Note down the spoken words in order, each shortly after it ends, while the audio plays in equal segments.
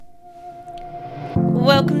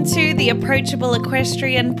welcome to the Approachable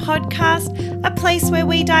Equestrian podcast, a place where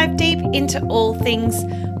we dive deep into all things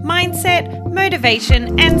mindset,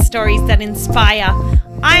 motivation, and stories that inspire.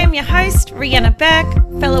 I am your host, Rihanna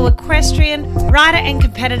Burke, fellow equestrian, rider and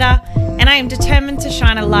competitor, and I am determined to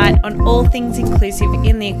shine a light on all things inclusive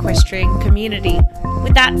in the equestrian community.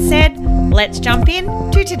 With that said, let's jump in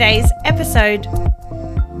to today's episode.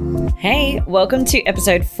 Hey, welcome to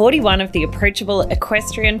episode 41 of the Approachable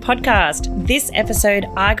Equestrian podcast. This episode,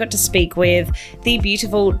 I got to speak with the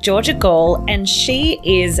beautiful Giorga Gall, and she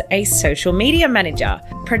is a social media manager.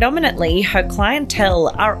 Predominantly, her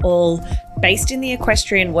clientele are all based in the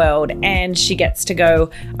equestrian world, and she gets to go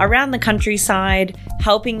around the countryside,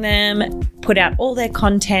 helping them put out all their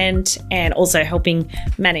content and also helping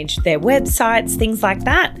manage their websites, things like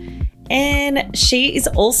that. And she is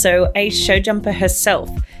also a show jumper herself.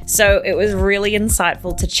 So it was really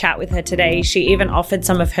insightful to chat with her today. She even offered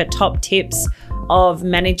some of her top tips of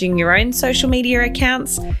managing your own social media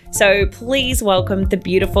accounts. So please welcome the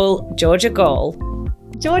beautiful Giorga Gall.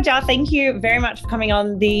 Giorga, thank you very much for coming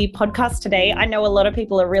on the podcast today. I know a lot of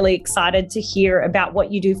people are really excited to hear about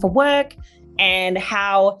what you do for work and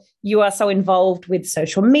how you are so involved with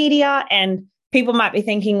social media. And people might be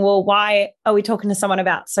thinking, well, why are we talking to someone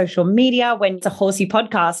about social media when it's a horsey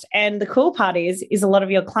podcast? And the cool part is a lot of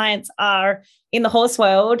your clients are in the horse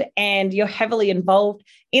world and you're heavily involved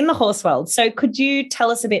in the horse world. So could you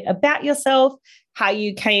tell us a bit about yourself, how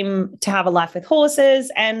you came to have a life with horses,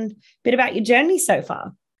 and a bit about your journey so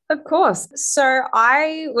far? Of course. So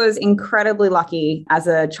I was incredibly lucky as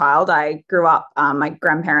a child. I grew up, my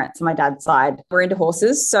grandparents on my dad's side were into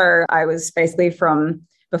horses. So I was basically from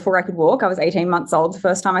before I could walk. I was 18 months old the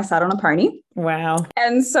first time I sat on a pony. Wow.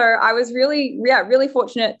 And so I was really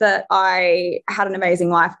fortunate that I had an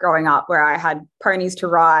amazing life growing up where I had ponies to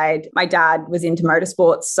ride. My dad was into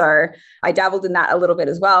motorsports, so I dabbled in that a little bit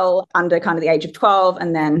as well under kind of the age of 12,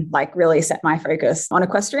 and then really set my focus on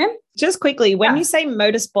equestrian. Just quickly, when you say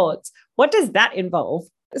motorsports, what does that involve?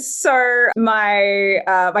 So my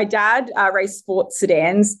dad raced sports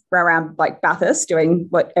sedans around Bathurst, doing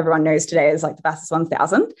what everyone knows today is the Bathurst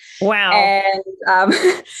 1000. Wow. And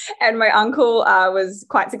and my uncle was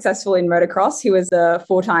quite successful in motocross. He was a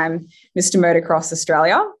 4-time Mr. Motocross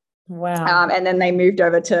Australia. Wow. And then they moved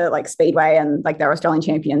over to Speedway, and they were Australian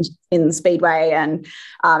champions in Speedway. And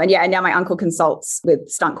now my uncle consults with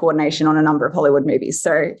stunt coordination on a number of Hollywood movies.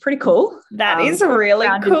 So pretty cool. That is really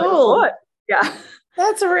cool. Yeah.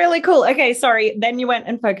 That's really cool. Okay, sorry. Then you went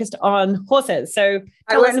and focused on horses. So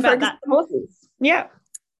tell us about that. Horses. Yeah.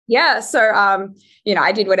 Yeah. So,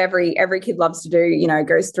 I did what every kid loves to do,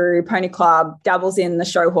 goes through pony club, dabbles in the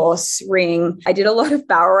show horse ring. I did a lot of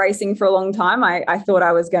barrel racing for a long time. I thought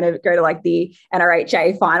I was going to go to the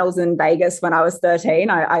NRHA finals in Vegas when I was 13.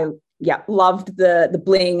 I loved the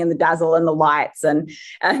bling and the dazzle and the lights and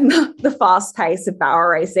the fast pace of barrel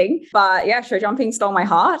racing. But show jumping stole my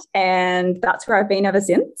heart, and that's where I've been ever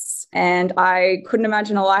since. And I couldn't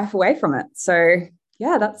imagine a life away from it. So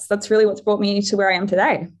that's really what's brought me to where I am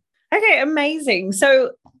today. Okay, amazing.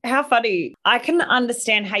 So how funny. I can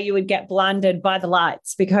understand how you would get blinded by the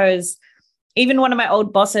lights, because even one of my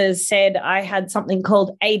old bosses said I had something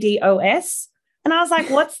called ADOS. And I was like,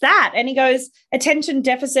 what's that? And he goes, attention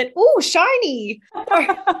deficit. Ooh, shiny.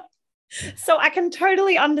 So I can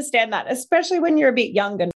totally understand that, especially when you're a bit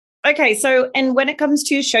younger. Okay, so, and when it comes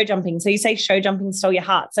to show jumping, so you say show jumping stole your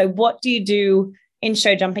heart. So what do you do in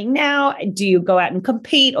show jumping now? Do you go out and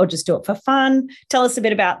compete or just do it for fun? Tell us a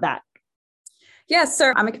bit about that. Yeah,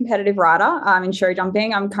 so I'm a competitive rider in show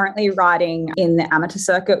jumping. I'm currently riding in the amateur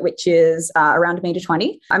circuit, which is around 1.20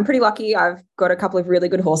 meters. I'm pretty lucky. I've got a couple of really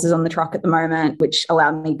good horses on the truck at the moment, which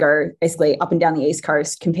allow me to go basically up and down the East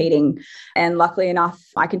Coast competing. And luckily enough,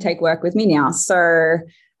 I can take work with me now. So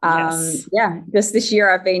just this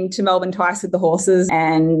year I've been to Melbourne twice with the horses,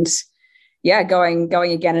 and going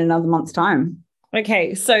again in another month's time.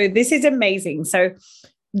 Okay, so this is amazing. So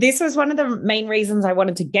this was one of the main reasons I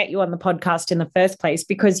wanted to get you on the podcast in the first place,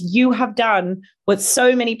 because you have done what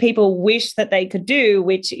so many people wish that they could do,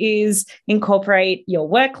 which is incorporate your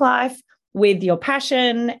work life with your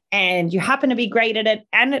passion, and you happen to be great at it,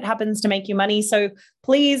 and it happens to make you money. So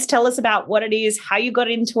please tell us about what it is, how you got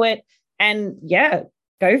into it, and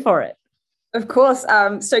go for it. Of course.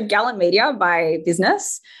 So Gallant Media, my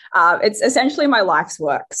business, it's essentially my life's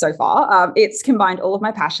work so far. It's combined all of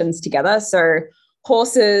my passions together. So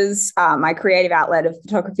horses, my creative outlet of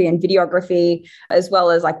photography and videography, as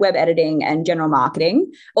well as web editing and general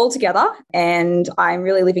marketing all together. And I'm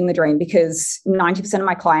really living the dream, because 90% of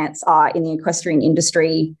my clients are in the equestrian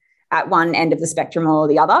industry, at one end of the spectrum or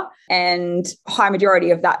the other. And high majority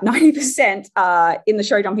of that 90% are in the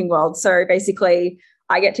show jumping world. So basically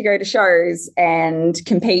I get to go to shows and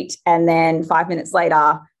compete, and then 5 minutes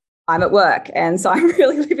later I'm at work. And so I'm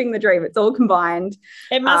really living the dream. It's all combined.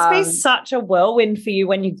 It must be such a whirlwind for you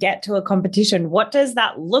when you get to a competition. What does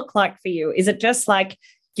that look like for you? Is it just like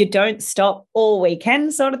you don't stop all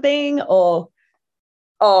weekend sort of thing, or?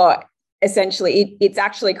 Oh, essentially, it's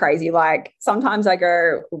actually crazy. Like sometimes I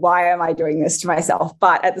go, why am I doing this to myself?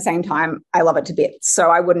 But at the same time, I love it to bits.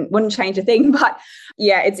 So I wouldn't change a thing. But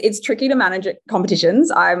yeah, it's tricky to manage at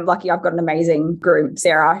competitions. I'm lucky I've got an amazing group,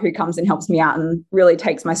 Sarah, who comes and helps me out and really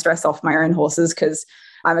takes my stress off my own horses, because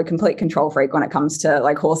I'm a complete control freak when it comes to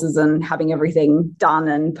like horses and having everything done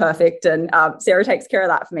and perfect. And Sarah takes care of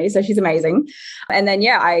that for me. So she's amazing. And then,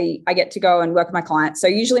 yeah, I get to go and work with my clients. So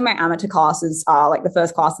usually my amateur classes are like the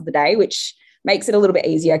first class of the day, which makes it a little bit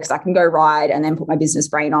easier because I can go ride and then put my business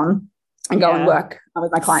brain on and go and work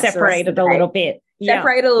with my clients. Separated a little bit.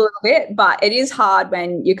 Separated a little bit. But it is hard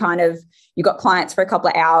when you you got clients for a couple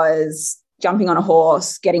of hours, jumping on a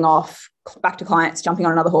horse, getting off, back to clients, jumping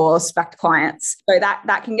on another horse, back to clients. So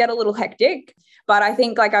that can get a little hectic. But I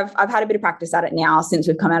think like I've had a bit of practice at it now since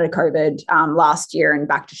we've come out of COVID last year and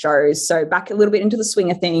back to shows. So back a little bit into the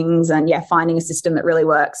swing of things, and finding a system that really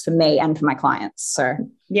works for me and for my clients. So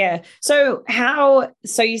yeah. So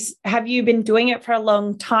have you been doing it for a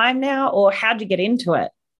long time now, or how'd you get into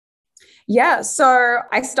it? Yeah. So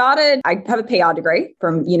I have a PR degree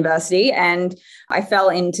from university, and I fell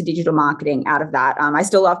into digital marketing out of that. I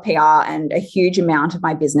still love PR, and a huge amount of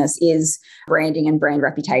my business is branding and brand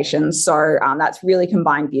reputation. So that's really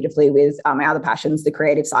combined beautifully with my other passions, the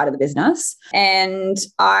creative side of the business. And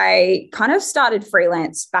I kind of started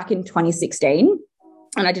freelance back in 2016.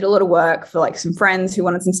 And I did a lot of work for like some friends who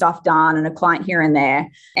wanted some stuff done and a client here and there.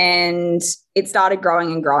 And it started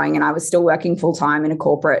growing and growing. And I was still working full time in a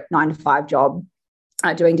corporate 9-to-5 job,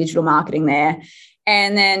 doing digital marketing there.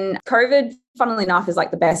 And then COVID, funnily enough, is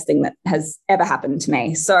like the best thing that has ever happened to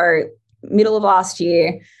me. So middle of last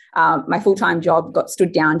year, my full-time job got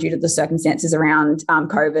stood down due to the circumstances around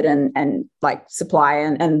COVID and like supply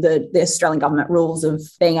and the Australian government rules of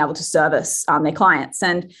being able to service their clients.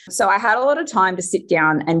 And so I had a lot of time to sit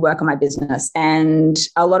down and work on my business. And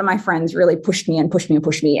a lot of my friends really pushed me.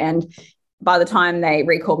 And by the time they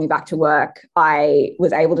recalled me back to work, I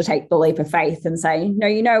was able to take the leap of faith and say, no,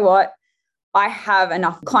 you know what? I have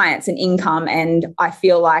enough clients and income, and I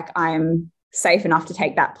feel like I'm safe enough to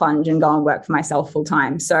take that plunge and go and work for myself full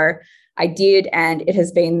time. So I did, and it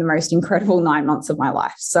has been the most incredible 9 months of my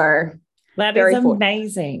life. So that is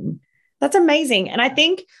amazing. That's amazing. And I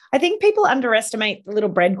think people underestimate the little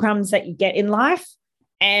breadcrumbs that you get in life.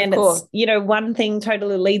 And it's, one thing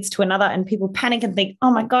totally leads to another, and people panic and think,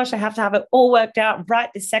 oh my gosh, I have to have it all worked out right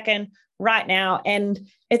this second, right now. And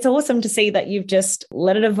it's awesome to see that you've just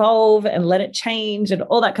let it evolve and let it change and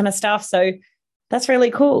all that kind of stuff. So that's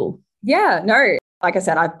really cool. Yeah, no, like I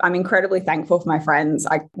said, I'm incredibly thankful for my friends.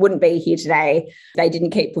 I wouldn't be here today. They didn't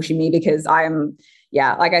keep pushing me, because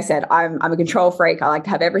like I said, I'm a control freak. I like to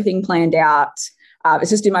have everything planned out. It's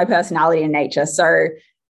just in my personality and nature. So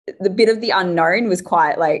the bit of the unknown was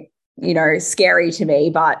quite scary to me,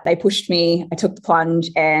 but they pushed me. I took the plunge,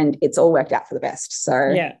 and it's all worked out for the best.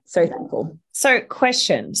 So so thankful. So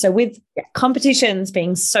question. So with competitions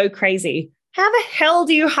being so crazy, how the hell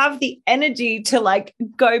do you have the energy to like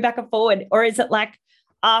go back and forward? Or is it like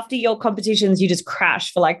after your competitions, you just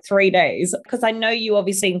crash for like 3 days? Because I know you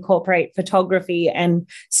obviously incorporate photography and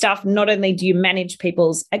stuff. Not only do you manage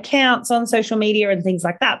people's accounts on social media and things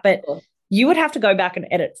like that, but you would have to go back and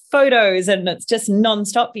edit photos, and it's just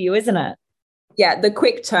nonstop for you, isn't it? Yeah, the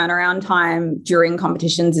quick turnaround time during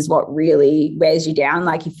competitions is what really wears you down.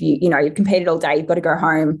 Like if you've competed all day, you've got to go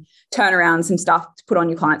home, turn around some stuff to put on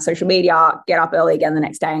your client's social media, get up early again the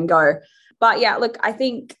next day and go. But yeah, look, I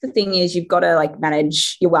think the thing is you've got to like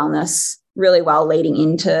manage your wellness really well leading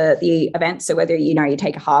into the event. So whether, you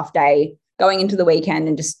take a half day going into the weekend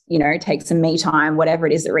and just, take some me time, whatever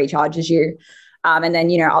it is that recharges you. And then,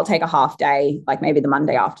 I'll take a half day, like maybe the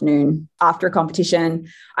Monday afternoon after a competition.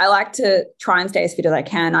 I like to try and stay as fit as I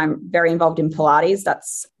can. I'm very involved in Pilates.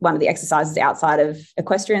 That's one of the exercises outside of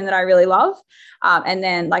equestrian that I really love. And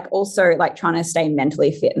then also trying to stay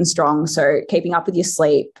mentally fit and strong. So keeping up with your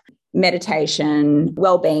sleep, meditation,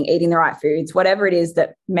 well-being, eating the right foods, whatever it is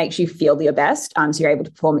that makes you feel your best. So you're able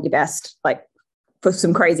to perform at your best, for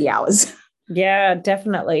some crazy hours. Yeah,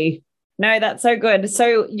 definitely. No, that's so good.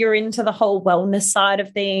 So you're into the whole wellness side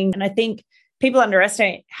of things. And I think people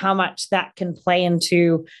underestimate how much that can play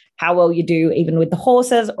into how well you do, even with the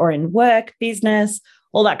horses or in work, business,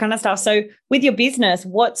 all that kind of stuff. So with your business,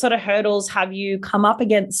 what sort of hurdles have you come up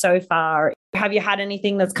against so far? Have you had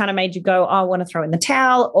anything that's kind of made you go, oh, I want to throw in the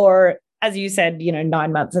towel? Or as you said,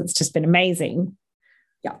 9 months, it's just been amazing.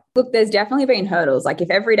 Yeah. Look, there's definitely been hurdles. Like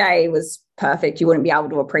if every day was perfect, you wouldn't be able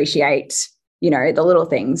to appreciate, the little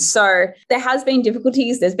things. So there has been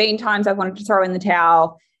difficulties. There's been times I've wanted to throw in the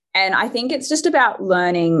towel. And I think it's just about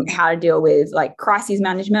learning how to deal with like crisis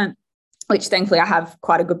management, which thankfully I have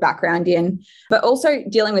quite a good background in, but also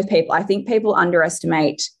dealing with people. I think people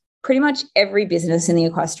underestimate pretty much every business in the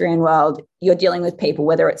equestrian world. You're dealing with people,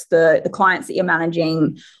 whether it's the clients that you're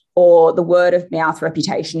managing or the word of mouth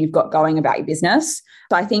reputation you've got going about your business.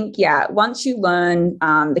 So I think, once you learn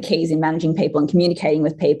the keys in managing people and communicating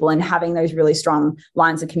with people and having those really strong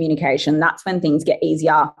lines of communication, that's when things get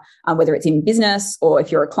easier, whether it's in business or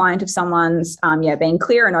if you're a client of someone's, being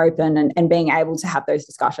clear and open and being able to have those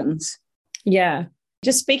discussions. Yeah.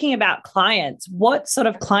 Just speaking about clients, what sort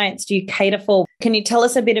of clients do you cater for? Can you tell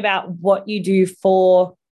us a bit about what you do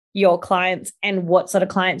for your clients and what sort of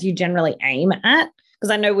clients you generally aim at? Because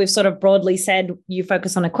I know we've sort of broadly said you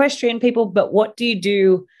focus on equestrian people, but what do you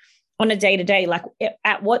do on a day-to-day? Like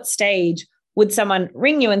at what stage would someone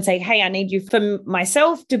ring you and say, hey, I need you for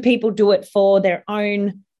myself? Do people do it for their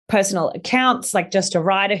own personal accounts? Like just a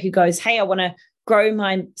rider who goes, hey, I want to grow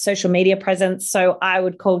my social media presence, so I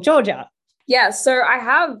would call Georgia. Yeah, so I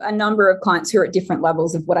have a number of clients who are at different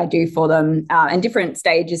levels of what I do for them and different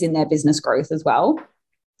stages in their business growth as well.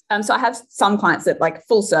 So I have some clients that like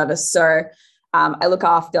full service. So I look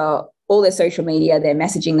after all their social media, their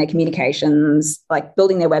messaging, their communications, like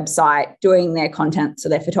building their website, doing their content, so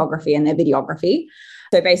their photography and their videography.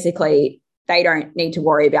 So basically, they don't need to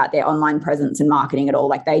worry about their online presence and marketing at all.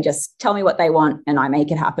 Like they just tell me what they want and I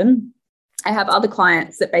make it happen. I have other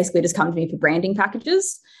clients that basically just come to me for branding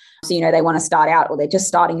packages. So, they want to start out or they're just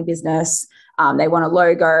starting a business. They want a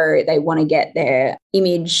logo. They want to get their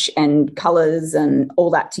image and colors and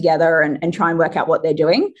all that together and try and work out what they're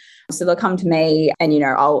doing. So they'll come to me and,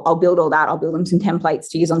 I'll build all that. I'll build them some templates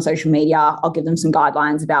to use on social media. I'll give them some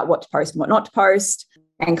guidelines about what to post and what not to post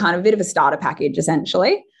and kind of a bit of a starter package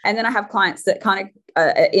essentially. And then I have clients that kind of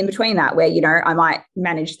in between that where, I might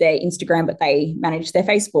manage their Instagram, but they manage their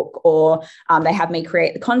Facebook or they have me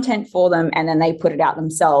create the content for them and then they put it out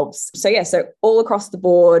themselves. So all across the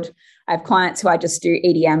board, I have clients who I just do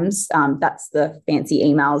EDMs. That's the fancy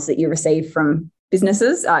emails that you receive from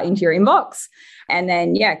businesses into your inbox. And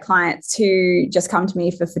then, clients who just come to me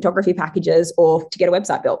for photography packages or to get a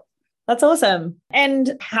website built. That's awesome.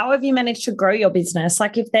 And how have you managed to grow your business?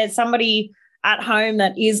 Like if there's somebody at home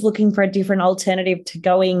that is looking for a different alternative to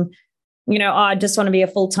going, I just want to be a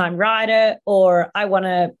full-time rider or I want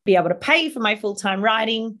to be able to pay for my full-time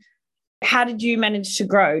riding. How did you manage to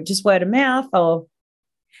grow? Just word of mouth or?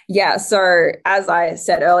 Yeah. So as I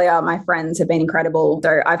said earlier, my friends have been incredible.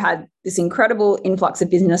 So I've had this incredible influx of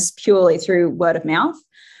business purely through word of mouth.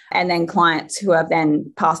 And then clients who have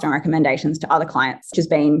then passed on recommendations to other clients, which has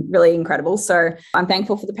been really incredible. So I'm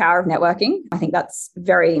thankful for the power of networking. I think that's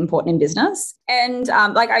very important in business. And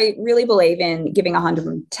I really believe in giving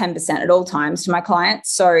 110% at all times to my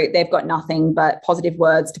clients. So they've got nothing but positive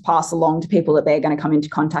words to pass along to people that they're going to come into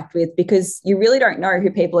contact with, because you really don't know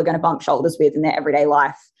who people are going to bump shoulders with in their everyday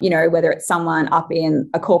life. Whether it's someone up in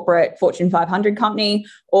a corporate Fortune 500 company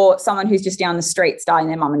or someone who's just down the street starting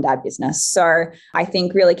their mum and dad business. So I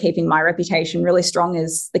think really keeping my reputation really strong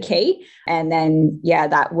is the key. And then,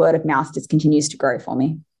 that word of mouth just continues to grow for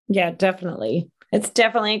me. Yeah, definitely. It's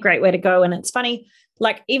definitely a great way to go. And it's funny,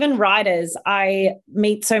 like even riders, I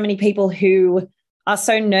meet so many people who are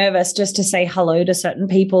so nervous just to say hello to certain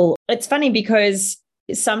people. It's funny because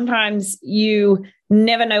sometimes you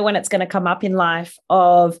never know when it's going to come up in life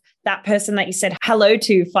of that person that you said hello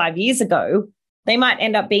to 5 years ago. They might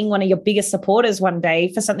end up being one of your biggest supporters one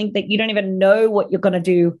day for something that you don't even know what you're going to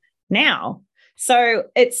do now. So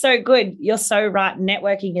it's so good. You're so right.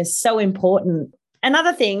 Networking is so important.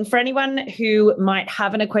 Another thing for anyone who might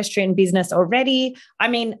have an equestrian business already,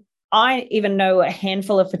 I even know a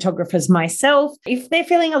handful of photographers myself. If they're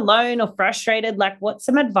feeling alone or frustrated, like what's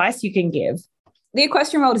some advice you can give? The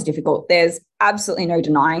equestrian world is difficult. There's absolutely no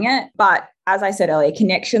denying it. But as I said earlier,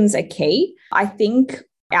 connections are key. I think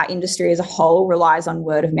our industry as a whole relies on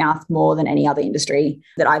word of mouth more than any other industry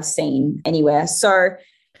that I've seen anywhere. So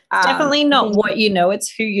definitely not what you know,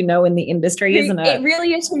 it's who you know in the industry, isn't it? It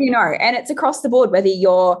really is who you know. And it's across the board, whether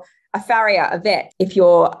you're a farrier, a vet, if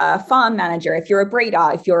you're a farm manager, if you're a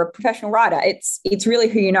breeder, if you're a professional rider, it's really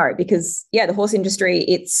who you know, because the horse industry,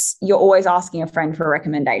 you're always asking a friend for a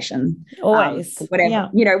recommendation. Always.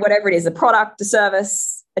 Whatever it is, a product, a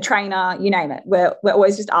service, a trainer, you name it. We're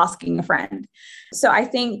always just asking a friend. So I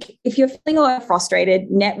think if you're feeling a little frustrated,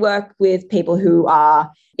 network with people who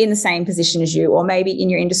are in the same position as you, or maybe in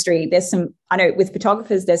your industry. I know with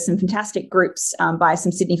photographers, there's some fantastic groups by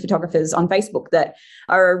some Sydney photographers on Facebook that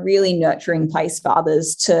are a really nurturing place for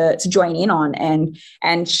others to join in on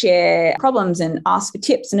and share problems and ask for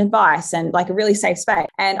tips and advice, and like a really safe space.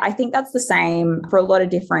 And I think that's the same for a lot of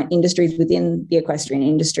different industries within the equestrian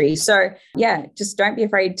industry. So yeah, just don't be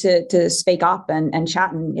afraid to speak up and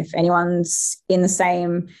chat. And if anyone's in the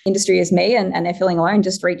same industry as me and they're feeling alone,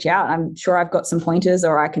 just reach out. I'm sure I've got some pointers,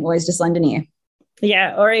 or I can always just lend an ear.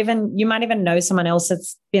 Yeah. Or even you might even know someone else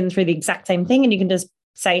that's been through the exact same thing, and you can just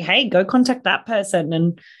say, hey, go contact that person.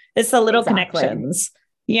 And it's the little connections.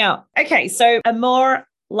 Yeah. Okay. So a more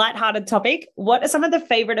lighthearted topic. What are some of the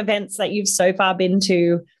favorite events that you've so far been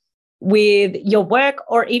to with your work,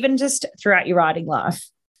 or even just throughout your riding life?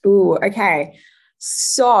 Ooh, okay.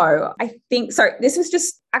 So I think, so this was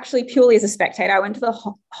just actually purely as a spectator. I went to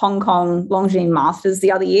the Hong Kong Longines Masters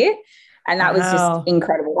the other year, and that was just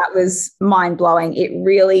incredible. That was mind blowing. It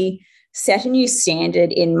really set a new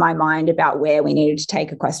standard in my mind about where we needed to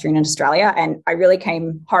take equestrian in Australia. And I really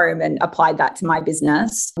came home and applied that to my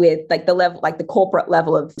business with like the level, like the corporate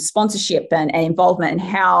level of sponsorship and involvement, and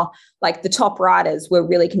how like the top riders were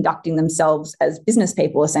really conducting themselves as business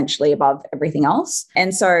people, essentially above everything else.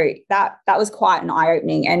 And so that was quite an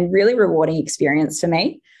eye-opening and really rewarding experience for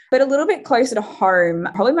me. But a little bit closer to home,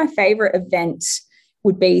 probably my favorite event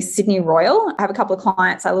would be Sydney Royal. I have a couple of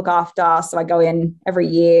clients I look after, so I go in every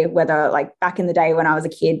year, whether like back in the day when I was a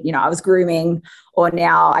kid, I was grooming, or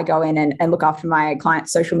now I go in and look after my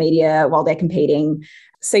clients' social media while they're competing.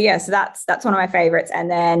 So yeah, so that's one of my favorites. And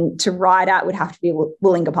then to ride at would have to be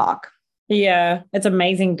Willinga Park. Yeah, it's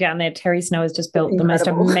amazing down there. Terry Snow has just built the most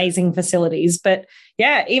amazing facilities. But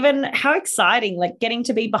yeah, even how exciting, like getting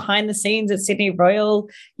to be behind the scenes at Sydney Royal,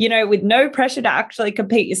 with no pressure to actually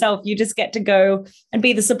compete yourself. You just get to go and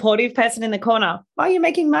be the supportive person in the corner while you're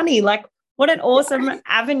making money. Like, what an awesome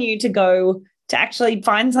avenue to go to actually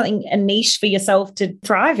find something, a niche for yourself to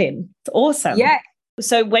thrive in. It's awesome. Yeah.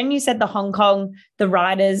 So when you said the Hong Kong, the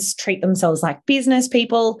riders treat themselves like business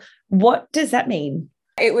people, what does that mean?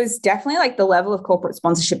 It was definitely like the level of corporate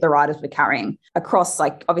sponsorship the riders were carrying across,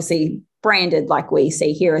 like obviously branded like we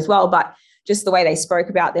see here as well, but just the way they spoke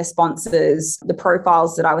about their sponsors, the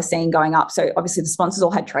profiles that I was seeing going up. So obviously the sponsors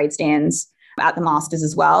all had trade stands at the Masters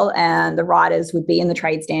as well, and the riders would be in the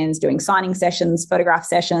trade stands doing signing sessions, photograph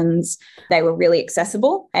sessions. They were really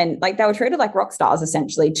accessible, and like they were treated like rock stars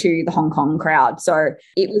essentially to the Hong Kong crowd. So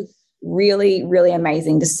it was really, really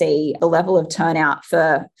amazing to see the level of turnout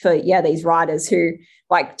for these riders who,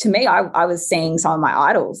 like, to me, I was seeing some of my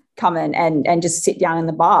idols come in and just sit down in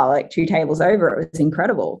the bar, like 2 tables over. It was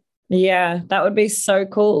incredible. Yeah, that would be so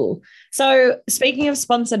cool. So speaking of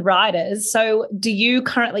sponsored riders, so do you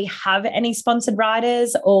currently have any sponsored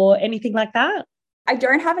riders or anything like that? I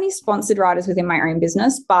don't have any sponsored riders within my own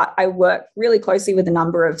business, but I work really closely with a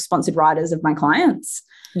number of sponsored riders of my clients.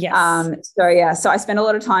 Yes. So I spend a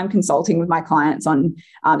lot of time consulting with my clients on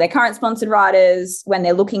their current sponsored riders, when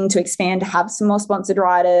they're looking to expand to have some more sponsored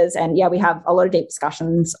riders. And yeah, we have a lot of deep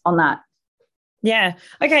discussions on that. Yeah.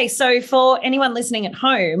 Okay. So for anyone listening at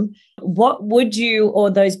home, what would you or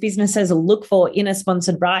those businesses look for in a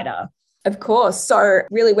sponsored rider? Of course. So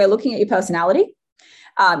really, we're looking at your personality,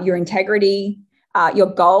 your integrity,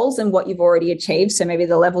 your goals and what you've already achieved. So maybe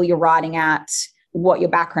the level you're riding at, what your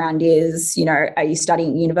background is, are you studying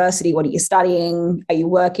at university? What are you studying? Are you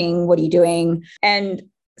working? What are you doing? And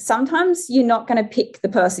sometimes you're not going to pick the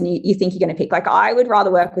person you think you're going to pick. Like, I would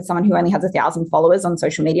rather work with someone who only has 1,000 followers on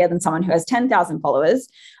social media than someone who has 10,000 followers.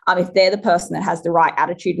 If they're the person that has the right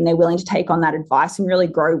attitude and they're willing to take on that advice and really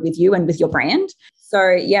grow with you and with your brand. So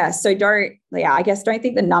yeah, I guess don't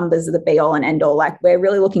think the numbers are the be all and end all. Like, we're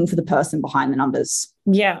really looking for the person behind the numbers.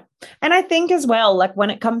 Yeah. And I think as well, like when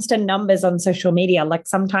it comes to numbers on social media, like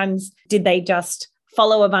sometimes did they just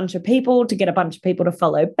follow a bunch of people to get a bunch of people to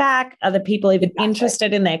follow back? Are the people even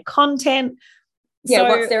interested in their content? Yeah,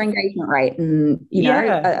 what's their engagement rate? And,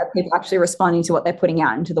 are people actually responding to what they're putting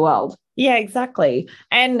out into the world? Yeah, exactly.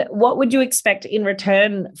 And what would you expect in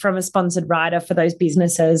return from a sponsored rider for those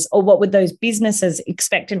businesses, or what would those businesses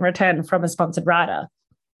expect in return from a sponsored rider?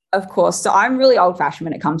 Of course. So I'm really old fashioned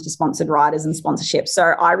when it comes to sponsored riders and sponsorship. So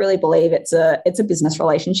I really believe it's a business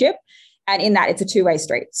relationship. And in that, it's a two-way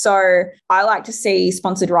street. So I like to see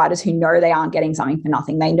sponsored riders who know they aren't getting something for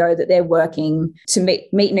nothing. They know that they're working to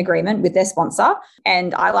meet an agreement with their sponsor.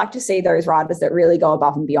 And I like to see those riders that really go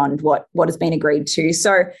above and beyond what has been agreed to.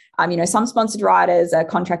 So Some sponsored writers are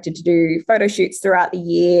contracted to do photo shoots throughout the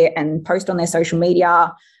year and post on their social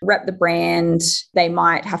media, rep the brand. They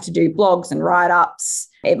might have to do blogs and write-ups.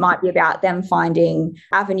 It might be about them finding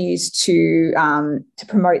avenues to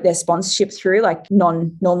promote their sponsorship through, like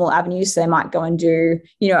non-normal avenues. So they might go and do,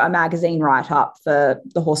 a magazine write-up for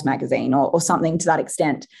the Horse magazine or something to that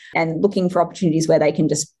extent, and looking for opportunities where they can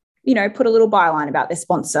just, put a little byline about their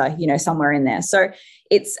sponsor, somewhere in there. So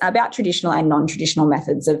it's about traditional and non-traditional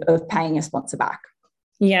methods of paying a sponsor back.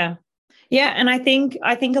 Yeah. Yeah. And I think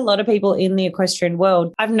a lot of people in the equestrian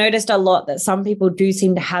world, I've noticed a lot that some people do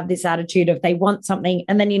seem to have this attitude of they want something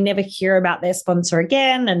and then you never hear about their sponsor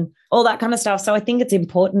again and all that kind of stuff. So I think it's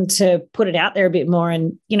important to put it out there a bit more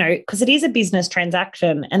and, because it is a business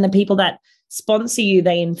transaction and the people that sponsor you,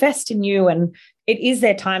 they invest in you and it is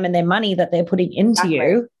their time and their money that they're putting into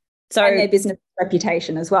you. So, and their business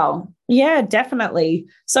reputation as well. Yeah, definitely.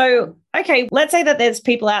 So, okay, let's say that there's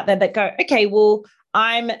people out there that go, okay, well,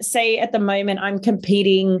 say at the moment I'm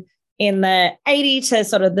competing in the 80 to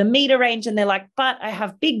sort of the meter range. And they're like, but I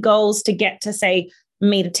have big goals to get to say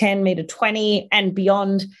meter 10, meter 20 and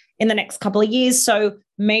beyond in the next couple of years. So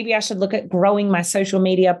maybe I should look at growing my social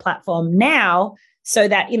media platform now so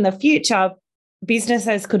that in the future,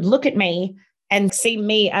 businesses could look at me and see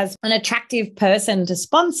me as an attractive person to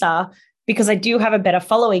sponsor because I do have a better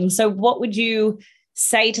following. So what would you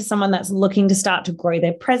say to someone that's looking to start to grow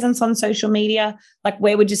their presence on social media? Like,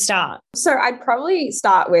 where would you start? So I'd probably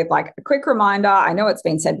start with like a quick reminder. I know it's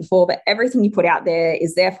been said before, but everything you put out there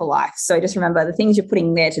is there for life. So just remember the things you're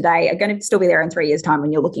putting there today are going to still be there in 3 years' time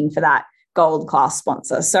when you're looking for that gold class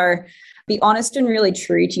sponsor. So be honest and really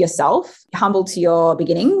true to yourself, humble to your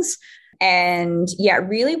beginnings, and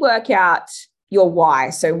really work out your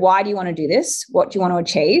why. So why do you want to do this? What do you want to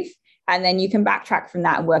achieve? And then you can backtrack from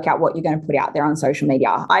that and work out what you're going to put out there on social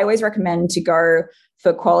media. I always recommend to go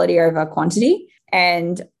for quality over quantity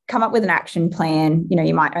and come up with an action plan.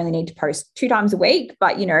 You might only need to post 2 times a week,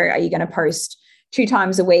 but, are you going to post 2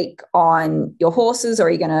 times a week on your horses, or are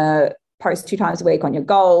you going to post 2 times a week on your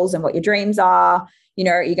goals and what your dreams are?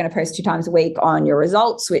 Are you going to post 2 times a week on your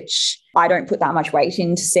results, which I don't put that much weight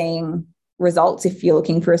into seeing results. If you're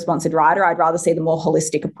looking for a sponsored rider, I'd rather see the more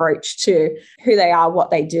holistic approach to who they are, what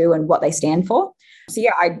they do, and what they stand for. So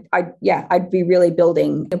I'd be really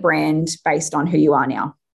building a brand based on who you are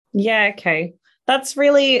now. Yeah. Okay. That's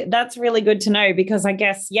really good to know, because I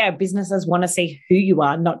guess, businesses want to see who you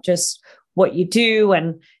are, not just what you do.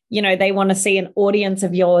 And, they want to see an audience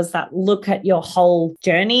of yours that look at your whole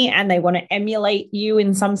journey and they want to emulate you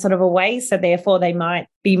in some sort of a way. So therefore they might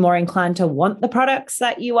be more inclined to want the products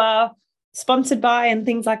that you are sponsored by and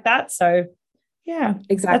things like that. So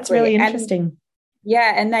exactly. That's really interesting.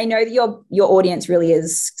 And they know that your audience really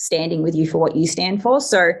is standing with you for what you stand for.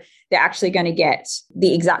 So they're actually going to get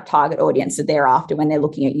the exact target audience that they're after when they're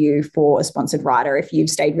looking at you for a sponsored rider, if you've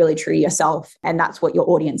stayed really true to yourself. And that's what your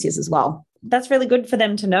audience is as well. That's really good for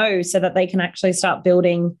them to know, so that they can actually start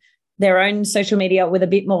building their own social media with a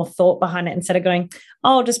bit more thought behind it, instead of going,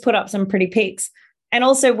 oh, I'll just put up some pretty pics. And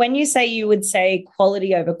also, when you say you would say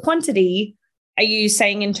quality over quantity, are you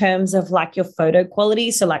saying in terms of like your photo quality?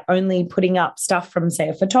 So like only putting up stuff from, say,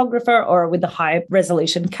 a photographer or with a high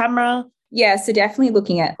resolution camera? Yeah, so definitely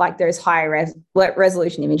looking at like those higher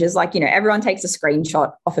resolution images. Like, everyone takes a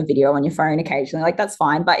screenshot off a video on your phone occasionally. Like, that's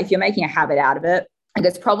fine. But if you're making a habit out of it, like,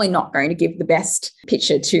 it's probably not going to give the best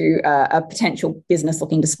picture to a potential business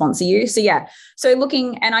looking to sponsor you. So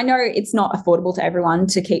looking, and I know it's not affordable to everyone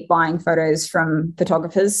to keep buying photos from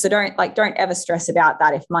photographers. So don't ever stress about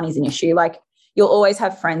that if money's an issue. Like, you'll always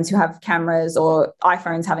have friends who have cameras, or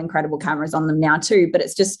iPhones have incredible cameras on them now too. But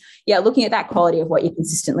it's just, looking at that quality of what you're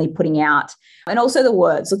consistently putting out. And also the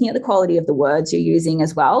words, looking at the quality of the words you're using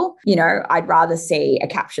as well. I'd rather see a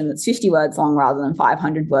caption that's 50 words long rather than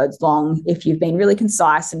 500 words long if you've been really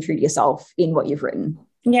concise and true to yourself in what you've written.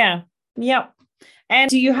 Yeah. Yep. And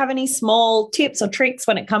do you have any small tips or tricks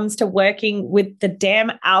when it comes to working with the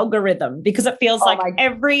damn algorithm? Because it feels like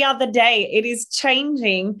every other day it is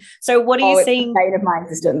changing. So what are you seeing? It's the fate of my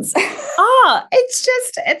existence.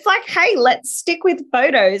 It's like, hey, let's stick with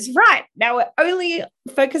photos. Right. Now we're only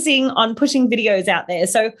focusing on pushing videos out there.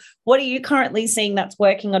 So what are you currently seeing that's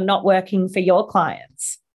working or not working for your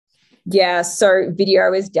clients? Yeah. So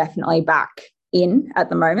video is definitely back in at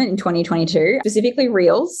the moment in 2022, specifically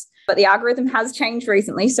Reels. But the algorithm has changed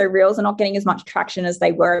recently. So Reels are not getting as much traction as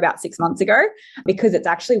they were about 6 months ago, because it's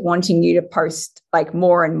actually wanting you to post like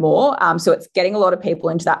more and more. So it's getting a lot of people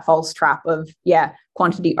into that false trap of,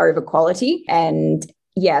 quantity over quality. And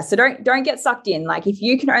so don't get sucked in. Like, if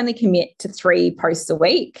you can only commit to 3 posts a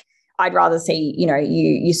week, I'd rather see,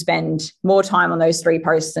 you spend more time on those 3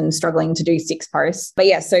 posts than struggling to do 6 posts. But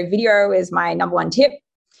yeah, so video is my number one tip.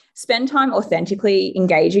 Spend time authentically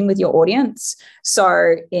engaging with your audience.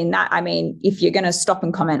 So in that, I mean, if you're going to stop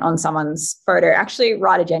and comment on someone's photo, actually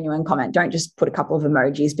write a genuine comment. Don't just put a couple of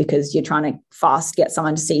emojis because you're trying to fast get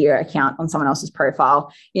someone to see your account on someone else's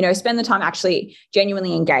profile. Spend the time actually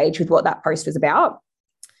genuinely engage with what that post was about.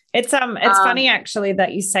 It's funny actually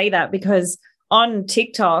that you say that, because on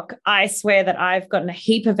TikTok, I swear that I've gotten a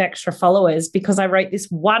heap of extra followers because I wrote this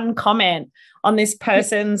one comment on this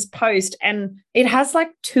person's post, and it has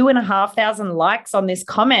like 2,500 likes on this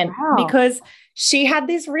comment. Wow. Because she had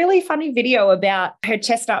this really funny video about her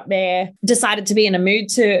chestnut mare decided to be in a mood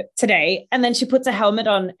today. And then she puts a helmet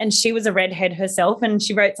on, and she was a redhead herself. And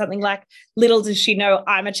she wrote something like, little does she know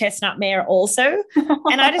I'm a chestnut mare also.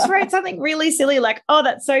 And I just wrote something really silly like, oh,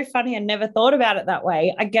 that's so funny. I never thought about it that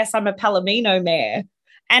way. I guess I'm a Palomino mare.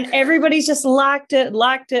 And everybody's just liked it.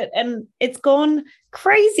 And it's gone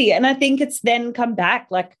crazy. And I think it's then come back.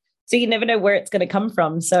 Like, so you never know where it's going to come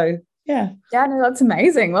from. So yeah. Yeah, no, that's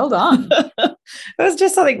amazing. Well done. It was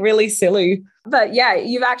just something really silly. But yeah,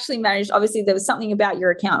 you've actually managed, obviously there was something about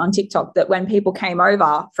your account on TikTok that when people came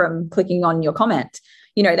over from clicking on your comment,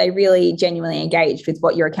 they really genuinely engaged with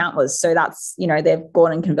what your account was. So that's, they've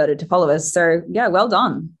gone and converted to followers. So yeah, well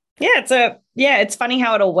done. Yeah, it's funny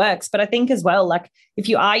how it all works. But I think as well, like if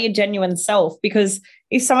you are your genuine self, because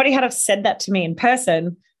if somebody had have said that to me in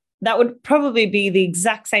person, that would probably be the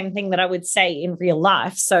exact same thing that I would say in real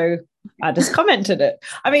life. So I just commented it.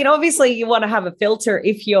 I mean, obviously you want to have a filter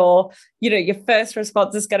if your first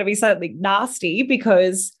response is going to be something nasty,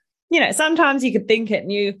 because, sometimes you could think it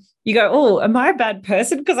and you go, oh, am I a bad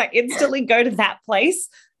person? Because I instantly go to that place.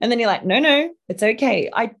 And then you're like, no, it's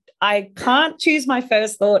okay. I can't choose my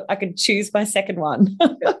first thought. I can choose my second one.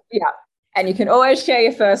 Yeah. And you can always share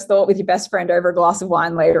your first thought with your best friend over a glass of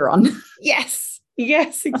wine later on. Yes,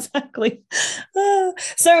 exactly.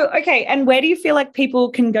 Okay. And where do you feel like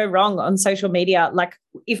people can go wrong on social media? Like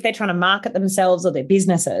if they're trying to market themselves or their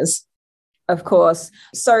businesses? Of course.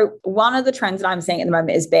 So one of the trends that I'm seeing at the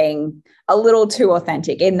moment is being a little too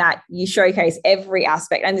authentic, in that you showcase every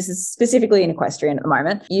aspect, and this is specifically in equestrian at the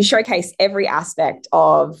moment, you showcase every aspect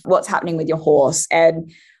of what's happening with your horse.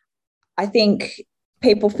 And I think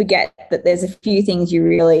people forget that there's a few things you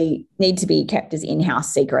really need to be kept as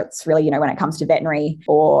in-house secrets, really, when it comes to veterinary,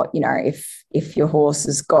 or, if your horse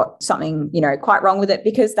has got something, quite wrong with it,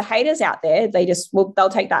 because the haters out there, they'll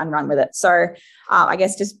take that and run with it. So I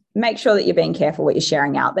guess just make sure that you're being careful what you're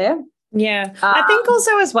sharing out there. Yeah. I think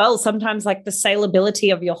also as well, sometimes like the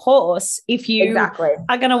saleability of your horse, if you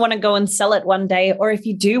are going to want to go and sell it one day, or if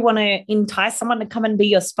you do want to entice someone to come and be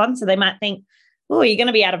your sponsor, they might think, oh, you're going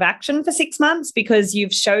to be out of action for 6 months because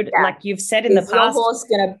you've showed, like you've said in the past. Is your horse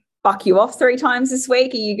going to buck you off 3 times this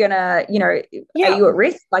week? Are you going to, are you at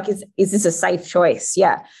risk? Like, is this a safe choice?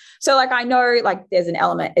 Yeah. So like, I know like there's an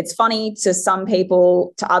element, it's funny to some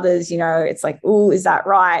people, to others, it's like, oh, is that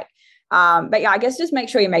right? But yeah, I guess just make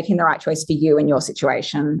sure you're making the right choice for you and your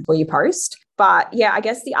situation for your post. But yeah, I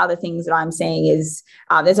guess the other things that I'm seeing is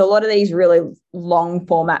there's a lot of these really long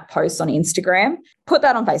format posts on Instagram. Put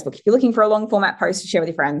that on Facebook. If you're looking for a long format post to share with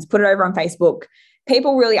your friends, put it over on Facebook.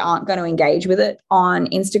 People really aren't going to engage with it on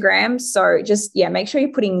Instagram. So just, make sure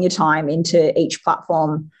you're putting your time into each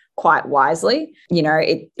platform quite wisely.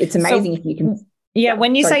 It's amazing if you can. Yeah,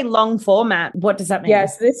 when you say long format, what does that mean? Yeah,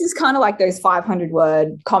 so this is kind of like those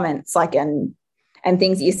 500-word comments, like, and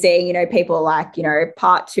things that you're seeing, people are like,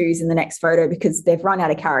 part 2's in the next photo because they've run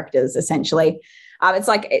out of characters, essentially. It's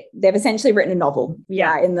like they've essentially written a novel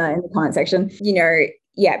in the comment section.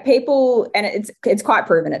 People, and it's quite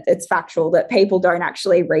proven, it's factual that people don't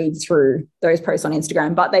actually read through those posts on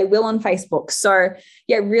Instagram, but they will on Facebook. So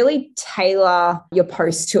really tailor your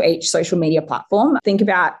posts to each social media platform. Think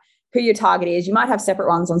about who your target is. You might have separate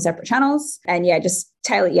ones on separate channels, and just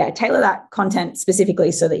tailor that content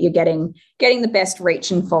specifically so that you're getting the best reach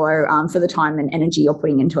and follow for the time and energy you're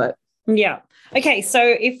putting into it. Yeah. Okay. So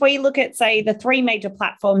if we look at, say, the 3 major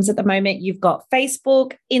platforms at the moment, you've got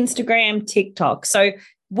Facebook, Instagram, TikTok. So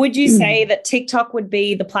would you say that TikTok would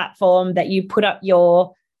be the platform that you put up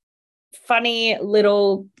your funny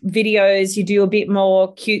little videos, you do a bit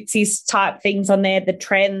more cutesy type things on there, the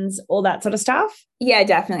trends, all that sort of stuff? Yeah,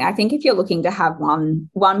 definitely. I think if you're looking to have one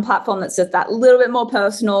platform that's just that little bit more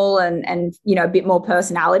personal and a bit more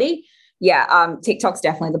personality, TikTok's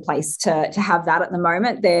definitely the place to have that at the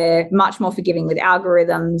moment. They're much more forgiving with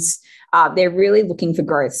algorithms. They're really looking for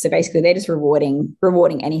growth. So basically, they're just rewarding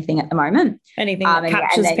anything at the moment. Anything that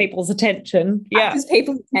captures people's attention. Captures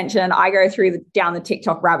people's attention. I go down the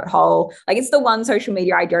TikTok rabbit hole. Like, it's the one social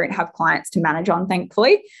media I don't have clients to manage on,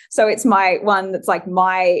 thankfully. So it's my one that's like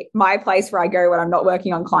my place where I go when I'm not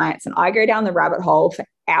working on clients, and I go down the rabbit hole for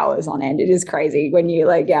hours on end. It is crazy when you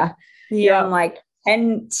you're on like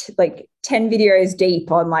 10 videos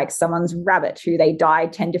deep on like someone's rabbit who they dye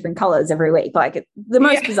 10 different colors every week. Like, it's the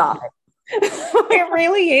most bizarre thing. It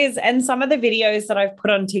really is. And some of the videos that I've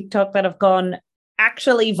put on TikTok that have gone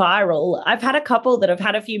actually viral, I've had a couple that have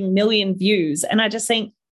had a few million views, and I just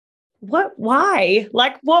think, why?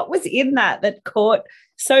 Like, what was in that caught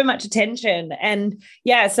so much attention? And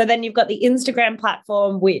so then you've got the Instagram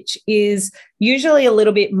platform, which is usually a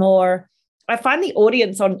little bit more, I find the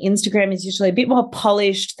audience on Instagram is usually a bit more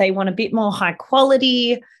polished. They want a bit more high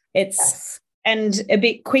quality. And a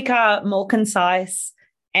bit quicker, more concise.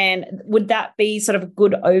 And would that be sort of a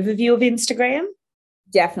good overview of Instagram?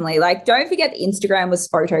 Definitely. Like, don't forget that Instagram was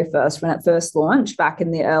photo first when it first launched back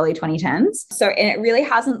in the early 2010s. So, and it really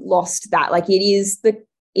hasn't lost that. Like, it is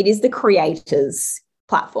the creators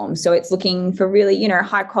platform. So it's looking for really,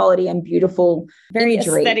 high quality and beautiful very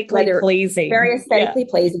imagery. Aesthetically pleasing. Very aesthetically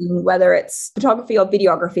pleasing, whether it's photography or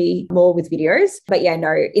videography, more with videos. But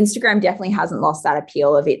Instagram definitely hasn't lost that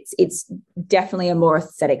appeal of it's definitely a more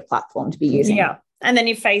aesthetic platform to be using. Yeah. And then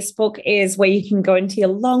your Facebook is where you can go into your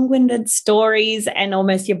long-winded stories and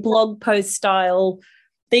almost your blog post style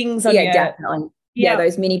things on definitely. Yeah,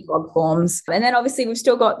 those mini blog forms. And then obviously we've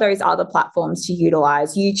still got those other platforms to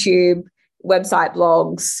utilize: YouTube, website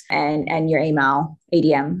blogs, and your email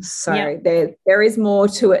EDM. So there is more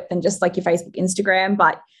to it than just like your Facebook, Instagram,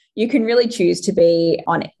 but you can really choose to be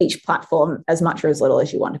on each platform as much or as little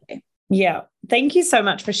as you want to be. Yeah. Thank you so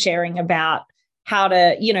much for sharing about how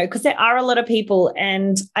to, because there are a lot of people,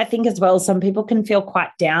 and I think as well, some people can feel quite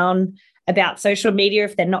down about social media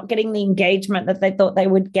if they're not getting the engagement that they thought they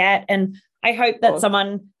would get. And I hope that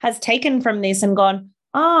someone has taken from this and gone,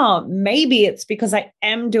 oh, maybe it's because I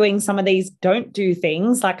am doing some of these don't do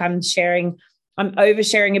things, like I'm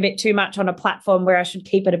oversharing a bit too much on a platform where I should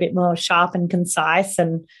keep it a bit more sharp and concise.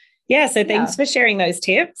 And so thanks for sharing those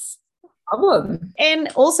tips. Problem. And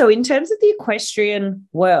also, in terms of the equestrian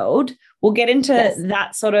world, we'll get into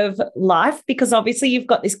that sort of life, because obviously you've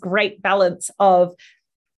got this great balance of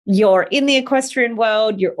you're in the equestrian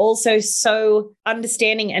world, you're also so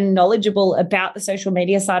understanding and knowledgeable about the social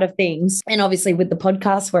media side of things. And obviously with the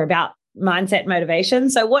podcast, we're about mindset, motivation.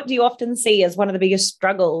 So what do you often see as one of the biggest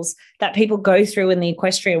struggles that people go through in the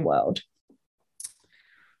equestrian world?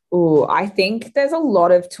 Oh, I think there's a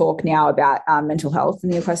lot of talk now about mental health in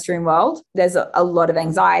the equestrian world. There's a lot of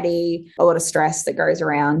anxiety, a lot of stress that goes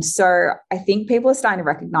around. So I think people are starting to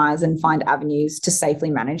recognize and find avenues to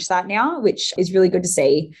safely manage that now, which is really good to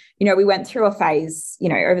see. We went through a phase,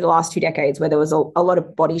 over the last 2 decades where there was a lot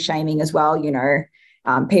of body shaming as well,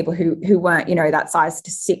 people who weren't, that size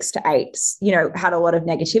 6 to 8, had a lot of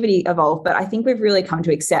negativity evolve. But I think we've really come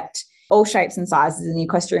to accept all shapes and sizes in the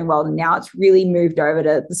equestrian world. And now it's really moved over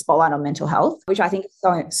to the spotlight on mental health, which I think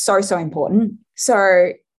is so important.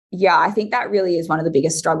 So I think that really is one of the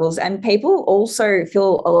biggest struggles. And people also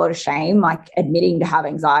feel a lot of shame, like admitting to have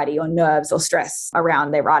anxiety or nerves or stress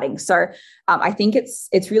around their riding. So I think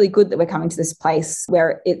it's really good that we're coming to this place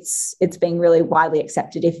where it's being really widely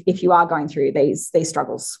accepted if you are going through these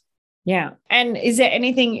struggles. Yeah. And is there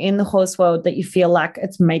anything in the horse world that you feel like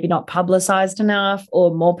it's maybe not publicized enough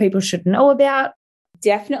or more people should know about?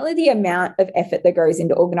 Definitely the amount of effort that goes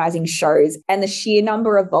into organizing shows and the sheer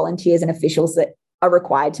number of volunteers and officials that are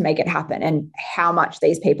required to make it happen, and how much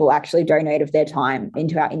these people actually donate of their time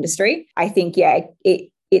into our industry. I think,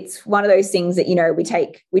 it's one of those things that,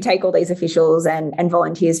 we take all these officials and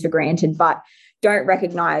volunteers for granted, but don't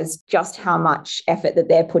recognize just how much effort that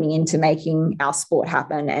they're putting into making our sport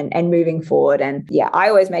happen and moving forward. And I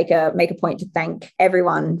always make a point to thank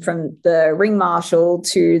everyone from the ring marshal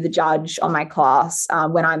to the judge on my class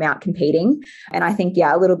when I'm out competing. And I think,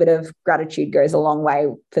 a little bit of gratitude goes a long way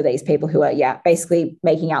for these people who are, basically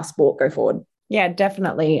making our sport go forward. Yeah,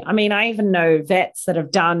 definitely. I mean, I even know vets that have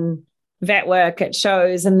done vet work at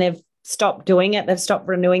shows and they've stopped doing it. They've stopped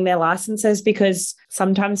renewing their licenses because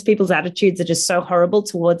sometimes people's attitudes are just so horrible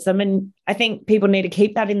towards them. And I think people need to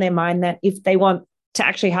keep that in their mind, that if they want to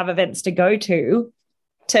actually have events to go to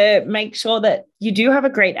make sure that you do have a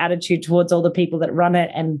great attitude towards all the people that run it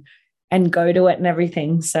and go to it and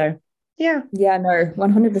everything. So, yeah. Yeah, no,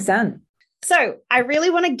 100%. So I really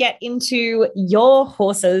want to get into your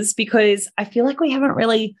horses because I feel like we haven't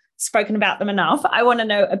really spoken about them enough. I want to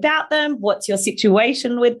know about them. What's your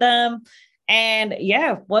situation with them? And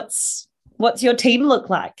yeah, what's your team look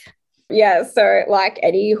like? Yeah, so like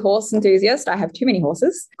any horse enthusiast, I have too many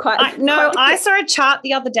horses. I saw a chart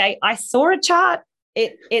the other day. I saw a chart.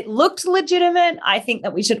 It looked legitimate. I think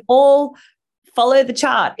that we should all follow the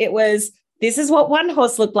chart. It was, this is what one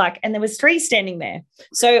horse looked like, and there was 3 standing there.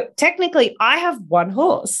 So technically I have 1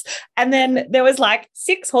 horse, and then there was like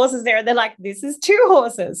 6 horses there, and they're like, this is 2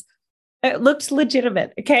 horses. It looked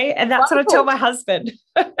legitimate, okay? And that's Wonderful. What I tell my husband.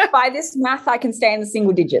 By this math, I can stay in the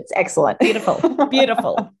single digits. Excellent. Beautiful,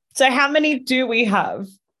 beautiful. So how many do we have?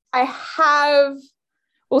 I have,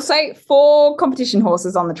 we'll say 4 competition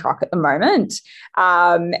horses on the truck at the moment,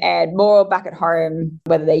 and more back at home,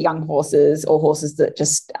 whether they're young horses or horses that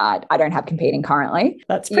just I don't have competing currently.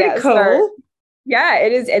 That's pretty cool. So, yeah,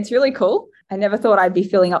 it is. It's really cool. I never thought I'd be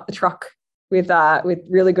filling up the truck with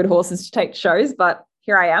really good horses to take to shows, but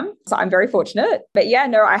here I am. So I'm very fortunate. But yeah,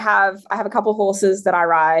 no, I have a couple of horses that I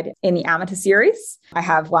ride in the amateur series. I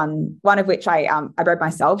have one of which I bred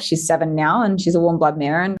myself. She's 7 now, and she's a warm blood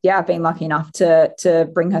mare. And yeah, I've been lucky enough to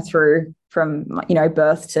bring her through from,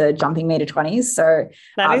 birth to jumping meter 20s. So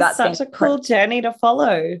that's such a cool journey to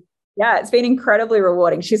follow. Yeah, it's been incredibly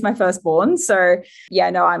rewarding. She's my firstborn. So yeah,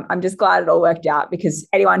 no, I'm just glad it all worked out, because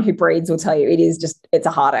anyone who breeds will tell you it's a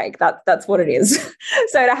heartache. That's what it is.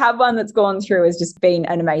 So to have one that's gone through has just been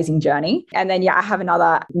an amazing journey. And then, yeah, I have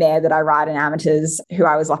another mare that I ride in amateurs who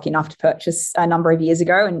I was lucky enough to purchase a number of years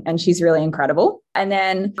ago, and she's really incredible. And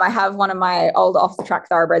then I have one of my old off the track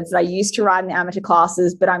thoroughbreds that I used to ride in the amateur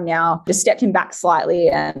classes, but I'm now just stepped him back slightly,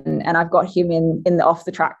 and I've got him in the off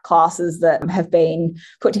the track classes that have been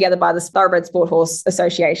put together by the Thoroughbred Sport Horse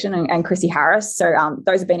Association and Chrissy Harris. So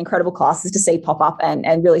those have been incredible classes to see pop up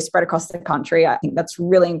and really spread across the country. I think that's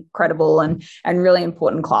really incredible and really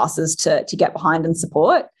important classes to get behind and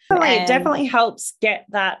support. It definitely helps get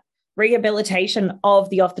that rehabilitation of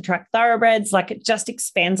the off the track thoroughbreds. Like, it just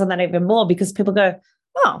expands on that even more, because people go,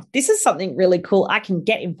 oh, this is something really cool I can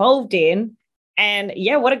get involved in. And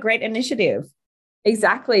yeah, what a great initiative.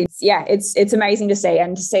 Exactly. Yeah, it's amazing to see,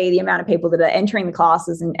 and to see the amount of people that are entering the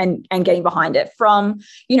classes and getting behind it, from,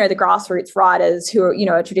 the grassroots riders who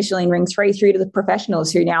are traditionally in ring 3 through to the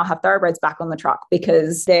professionals who now have thoroughbreds back on the truck,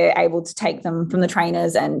 because they're able to take them from the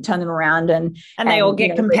trainers and turn them around and they all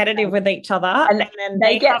get competitive with each other, and then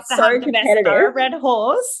they get have to so have the competitive. best thoroughbred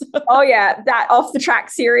horse. Oh yeah, that off the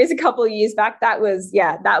track series a couple of years back, that was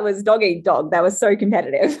dog eat dog. That was so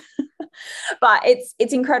competitive. But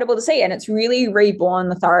it's incredible to see, and it's really reborn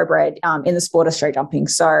the thoroughbred in the sport of straight jumping.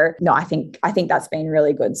 So no, I think that's been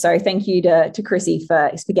really good. So thank you to Chrissy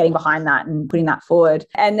for getting behind that and putting that forward.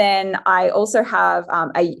 And then I also have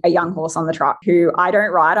a young horse on the truck who I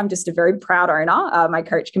don't ride. I'm just a very proud owner. My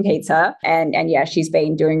coach competes her, and yeah, she's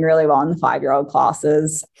been doing really well in the 5-year-old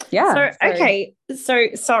classes. Yeah. So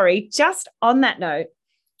sorry, just on that note,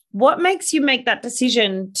 what makes you make that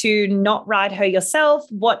decision to not ride her yourself?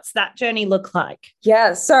 What's that journey look like?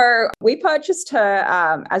 Yeah, so we purchased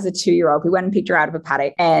her as a 2-year-old. We went and picked her out of a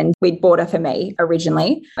paddock, and we'd bought her for me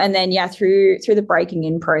originally. And then, yeah, through the breaking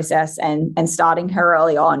in process and starting her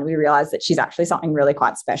early on, we realized that she's actually something really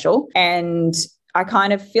quite special. And I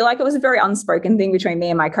kind of feel like it was a very unspoken thing between me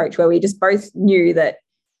and my coach, where we just both knew that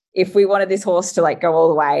if we wanted this horse to go all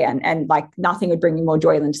the way, and nothing would bring me more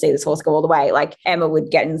joy than to see this horse go all the way, Emma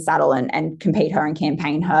would get in the saddle and compete her and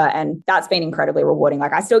campaign her. And that's been incredibly rewarding.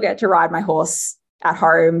 I still get to ride my horse at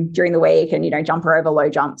home during the week and, jump her over low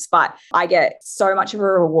jumps, but I get so much of a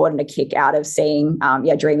reward and a kick out of seeing,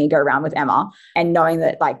 Dreamy go around with Emma, and knowing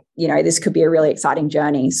that this could be a really exciting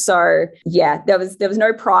journey. So yeah, there was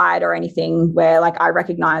no pride or anything, where I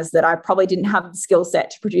recognized that I probably didn't have the skill set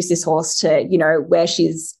to produce this horse to, where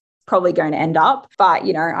she's probably going to end up. But,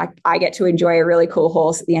 I get to enjoy a really cool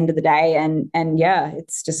horse at the end of the day. And yeah,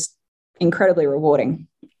 it's just incredibly rewarding.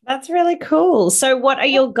 That's really cool. So what are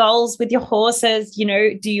your goals with your horses?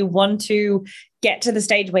 Do you want to get to the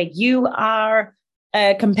stage where you are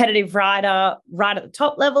a competitive rider right at the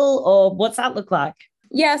top level, or what's that look like?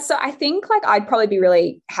 Yeah, so I think I'd probably be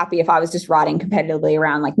really happy if I was just riding competitively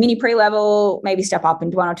around mini pre level, maybe step up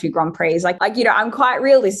into 1 or 2 Grand Prix. I'm quite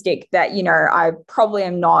realistic that, I probably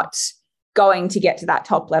am not going to get to that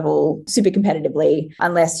top level super competitively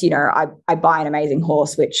unless, I buy an amazing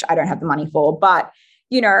horse, which I don't have the money for. But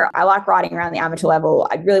I like riding around the amateur level.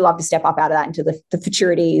 I'd really love to step up out of that into the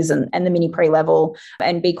futurities and the mini pre level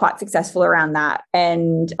and be quite successful around that.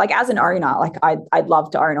 And as an owner, I'd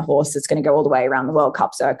love to own a horse that's going to go all the way around the World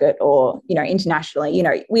Cup circuit or, internationally.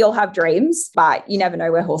 We all have dreams, but you never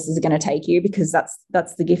know where horses are going to take you, because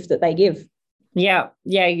that's the gift that they give. Yeah.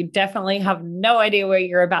 Yeah. You definitely have no idea where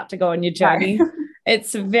you're about to go on your journey. No.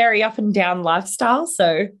 It's a very up and down lifestyle.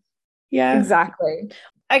 So, yeah. Exactly.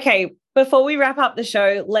 Okay. Before we wrap up the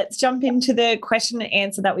show, let's jump into the question and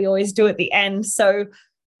answer that we always do at the end. So,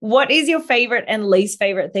 what is your favorite and least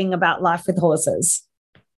favorite thing about life with horses?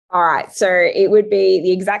 All right. So it would be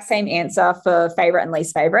the exact same answer for favorite and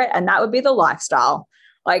least favorite. And that would be the lifestyle.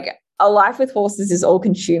 Like a life with horses is all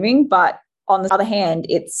consuming, but on the other hand,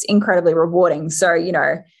 it's incredibly rewarding. So,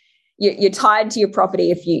 you're tied to your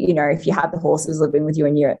property if if you have the horses living with you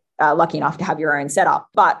and you're lucky enough to have your own setup.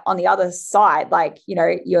 But on the other side,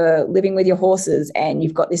 you're living with your horses and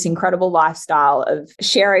you've got this incredible lifestyle of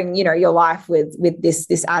sharing, your life with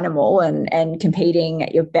this animal and competing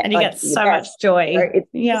at your best. And you get so much joy.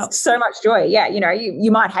 It's so much joy. Yeah.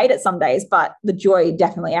 You might hate it some days, but the joy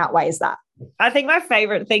definitely outweighs that. I think my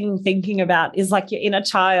favorite thing thinking about is like your inner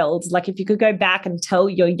child. Like if you could go back and tell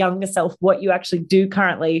your younger self what you actually do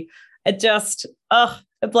currently, it just,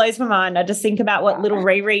 it blows my mind. I just think about what little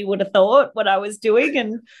Riri would have thought what I was doing.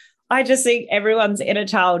 And I just think everyone's inner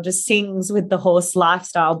child just sings with the horse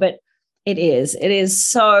lifestyle. But it is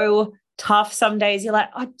so tough. Some days you're like,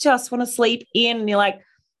 I just want to sleep in. And you're like,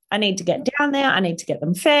 I need to get down there. I need to get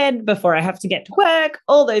them fed before I have to get to work,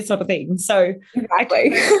 all those sort of things. So exactly.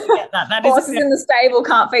 That horses in the stable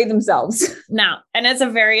can't feed themselves. No. And it's a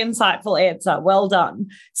very insightful answer. Well done.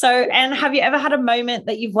 So, and have you ever had a moment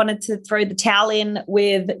that you've wanted to throw the towel in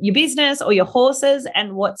with your business or your horses,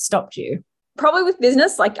 and what stopped you? Probably with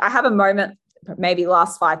business. Like I have a moment, maybe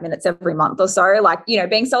last 5 minutes every month or so. Like,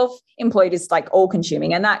 being self-employed is like all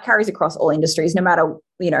consuming, and that carries across all industries, no matter,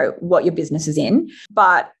 what your business is in.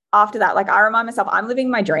 But after that, like I remind myself, I'm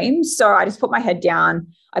living my dreams. So I just put my head down,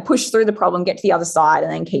 I push through the problem, get to the other side,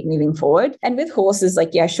 and then keep moving forward. And with horses, like,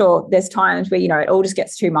 yeah, sure, there's times where, it all just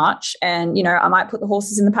gets too much. And, I might put the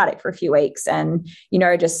horses in the paddock for a few weeks and,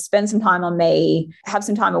 just spend some time on me, have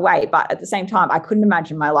some time away. But at the same time, I couldn't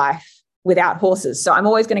imagine my life without horses. So I'm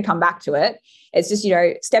always going to come back to it. It's just,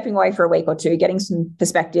 stepping away for a week or two, getting some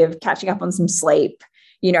perspective, catching up on some sleep,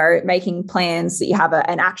 making plans that you have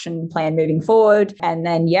an action plan moving forward, and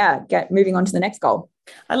then, get moving on to the next goal.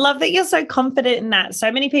 I love that you're so confident in that.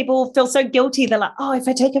 So many people feel so guilty. They're like, oh, if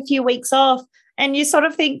I take a few weeks off, and you sort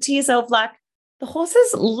of think to yourself, like, the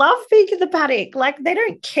horses love being in the paddock. Like they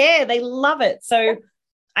don't care. They love it. So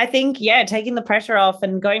I think, taking the pressure off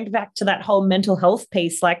and going back to that whole mental health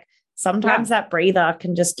piece, like sometimes that breather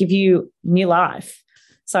can just give you new life.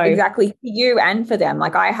 So exactly, for you and for them.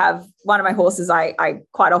 Like I have one of my horses I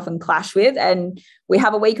quite often clash with, and we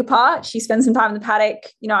have a week apart. She spends some time in the paddock.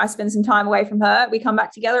 I spend some time away from her. We come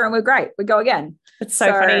back together and we're great. We go again. It's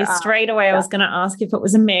so funny. Straight away, I was going to ask if it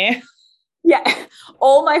was a mare. Yeah.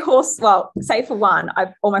 All my save for one,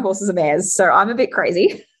 all my horses are mares. So I'm a bit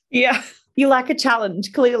crazy. Yeah. You like a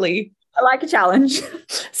challenge, clearly. I like a challenge.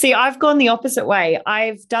 See, I've gone the opposite way.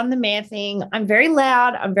 I've done the mare thing. I'm very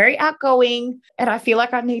loud. I'm very outgoing. And I feel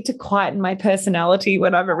like I need to quieten my personality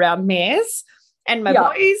when I'm around mares. And my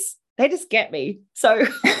boys, they just get me. So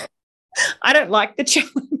I don't like the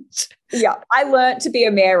challenge. Yeah, I learned to be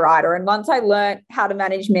a mare rider. And once I learned how to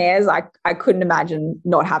manage mares, I couldn't imagine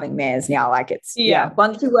not having mares now. Like it's,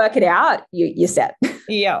 once you work it out, you're set.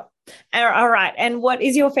 Yeah. All right. And what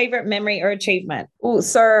is your favorite memory or achievement? Oh,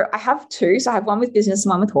 so I have two. So I have one with business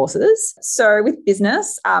and one with horses. So with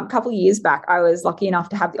business, a couple of years back, I was lucky enough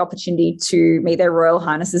to have the opportunity to meet their Royal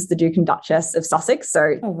Highnesses, the Duke and Duchess of Sussex.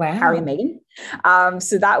 So Harry and Meghan.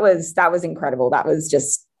 So that was incredible. That was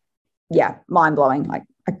just, mind blowing. Like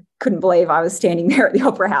I couldn't believe I was standing there at the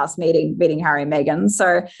Opera House meeting Harry and Meghan.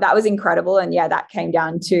 So that was incredible. And that came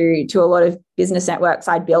down to a lot of business networks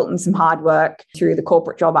I'd built and some hard work through the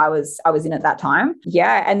corporate job I was in at that time.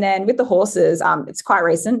 Yeah. And then with the horses, it's quite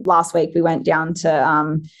recent. Last week we went down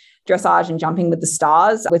to dressage and jumping with the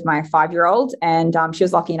stars with my 5-year-old. And she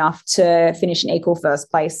was lucky enough to finish in equal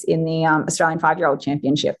first place in the Australian 5-year-old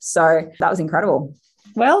championship. So that was incredible.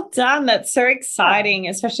 Well done. That's so exciting,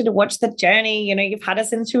 especially to watch the journey. You've had her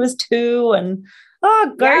since she was 2 and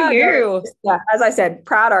you. Yeah, as I said,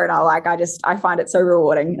 proud owner. Like I find it so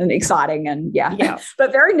rewarding and exciting and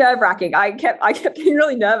but very nerve-wracking. I kept getting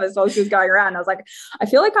really nervous while she was going around. I was like, I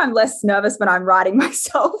feel like I'm less nervous when I'm riding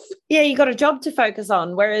myself. Yeah, you got a job to focus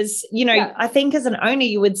on. Whereas, I think as an owner,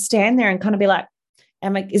 you would stand there and kind of be like,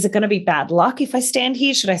 is it going to be bad luck if I stand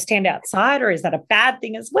here? Should I stand outside, or is that a bad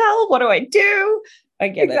thing as well? What do I do? I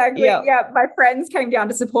get exactly. it. Yep. Yeah. My friends came down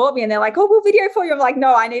to support me and they're like, oh, we'll video for you. I'm like,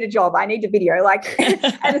 no, I need a job. I need a video. Like, and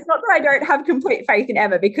it's not that I don't have complete faith in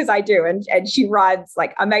Emma, because I do. And she rides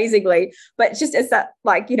like amazingly, but it's that,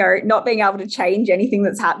 like, not being able to change anything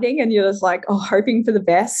that's happening. And you're just like, oh, hoping for the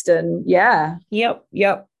best. And yeah. Yep.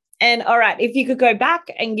 And all right, if you could go back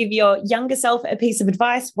and give your younger self a piece of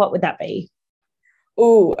advice, what would that be?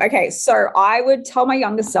 Oh, okay. So I would tell my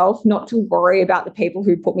younger self not to worry about the people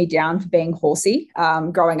who put me down for being horsey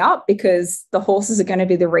growing up, because the horses are going to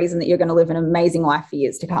be the reason that you're going to live an amazing life for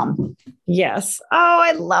years to come. Yes. Oh,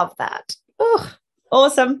 I love that. Oh,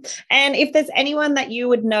 awesome. And if there's anyone that you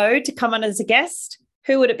would know to come on as a guest,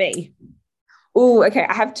 who would it be? Oh, okay.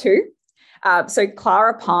 I have two. So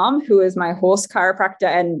Clara Palm, who is my horse chiropractor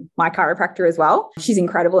and my chiropractor as well. She's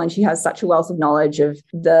incredible, and she has such a wealth of knowledge of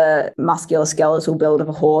the musculoskeletal build of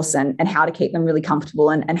a horse and how to keep them really comfortable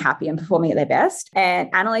and happy and performing at their best. And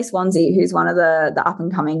Annalise Swansea, who's one of the up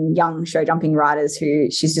and coming young show jumping riders, who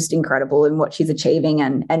she's just incredible in what she's achieving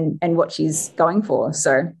and what she's going for.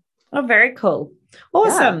 So, oh, very cool.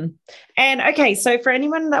 Awesome. Yeah. And okay, so for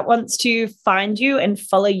anyone that wants to find you and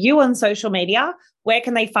follow you on social media, where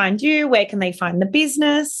can they find you? Where can they find the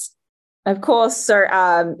business? Of course. So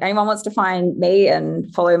anyone wants to find me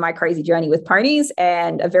and follow my crazy journey with ponies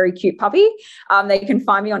and a very cute puppy, they can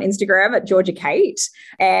find me on Instagram at Giorga Gall.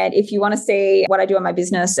 And if you want to see what I do in my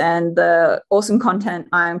business and the awesome content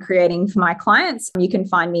I'm creating for my clients, you can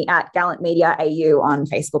find me at Gallant Media AU on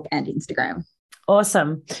Facebook and Instagram.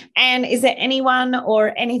 Awesome. And is there anyone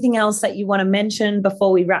or anything else that you want to mention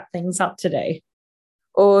before we wrap things up today?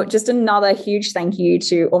 Or just another huge thank you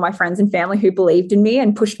to all my friends and family who believed in me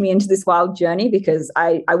and pushed me into this wild journey, because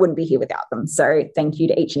I wouldn't be here without them. So thank you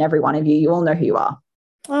to each and every one of you. You all know who you are.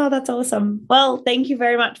 Oh, that's awesome. Well, thank you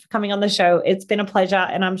very much for coming on the show. It's been a pleasure,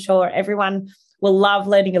 and I'm sure everyone will love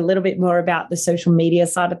learning a little bit more about the social media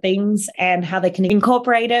side of things and how they can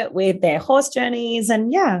incorporate it with their horse journeys.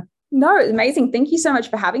 And yeah. No, amazing. Thank you so much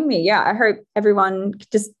for having me. Yeah, I hope everyone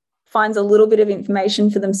just finds a little bit of information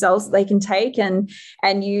for themselves that they can take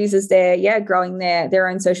and use as they're growing their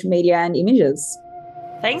own social media and images.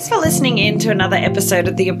 Thanks for listening in to another episode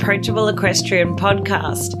of the Approachable Equestrian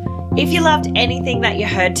podcast. If you loved anything that you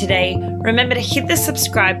heard today, remember to hit the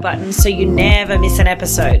subscribe button so you never miss an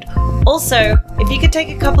episode. Also, if you could take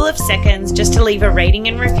a couple of seconds just to leave a rating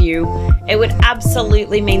and review, it would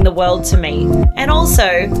absolutely mean the world to me. And also,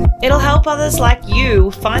 it'll help others like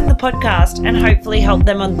you find the podcast and hopefully help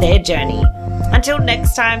them on their journey. Until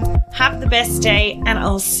next time, have the best day, and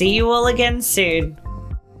I'll see you all again soon.